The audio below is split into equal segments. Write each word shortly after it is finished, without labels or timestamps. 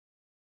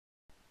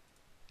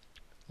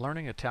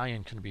Learning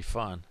Italian can be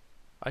fun.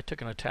 I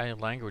took an Italian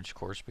language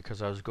course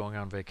because I was going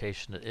on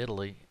vacation to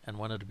Italy and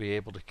wanted to be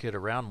able to get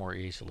around more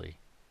easily.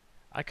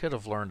 I could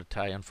have learned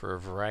Italian for a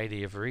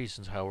variety of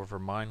reasons, however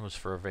mine was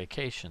for a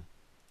vacation.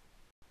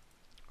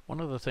 One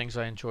of the things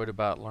I enjoyed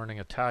about learning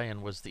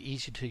Italian was the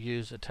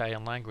easy-to-use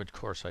Italian language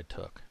course I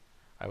took.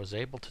 I was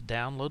able to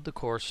download the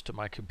course to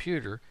my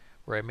computer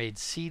where I made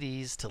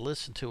CDs to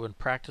listen to and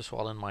practice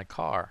while in my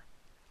car.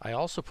 I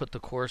also put the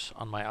course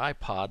on my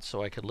iPod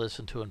so I could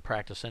listen to and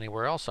practice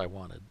anywhere else I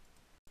wanted.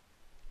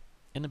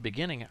 In the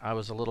beginning, I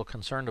was a little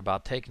concerned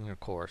about taking the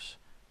course,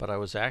 but I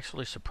was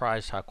actually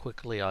surprised how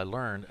quickly I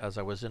learned, as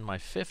I was in my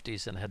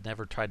 50s and had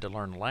never tried to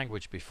learn a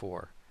language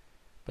before.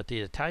 But the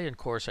Italian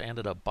course I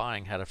ended up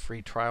buying had a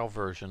free trial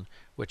version,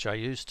 which I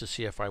used to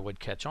see if I would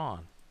catch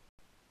on.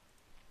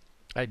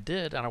 I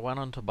did, and I went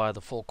on to buy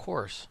the full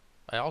course.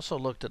 I also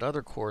looked at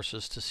other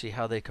courses to see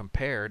how they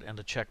compared and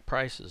to check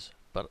prices,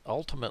 but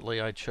ultimately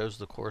I chose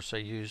the course I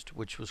used,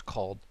 which was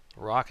called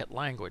Rocket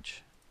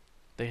Language.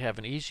 They have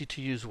an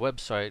easy-to-use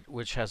website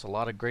which has a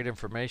lot of great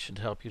information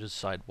to help you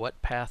decide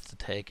what path to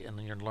take in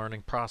your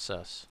learning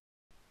process.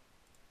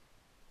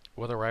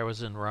 Whether I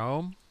was in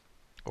Rome,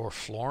 or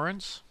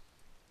Florence,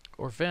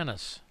 or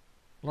Venice,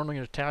 learning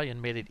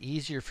Italian made it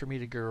easier for me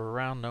to go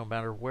around no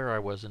matter where I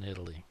was in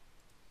Italy.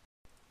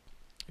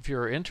 If you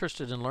are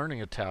interested in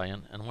learning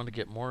Italian and want to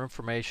get more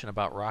information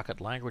about Rocket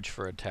Language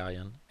for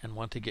Italian and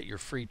want to get your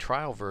free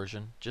trial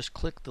version, just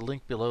click the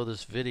link below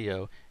this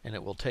video and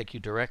it will take you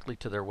directly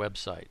to their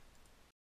website.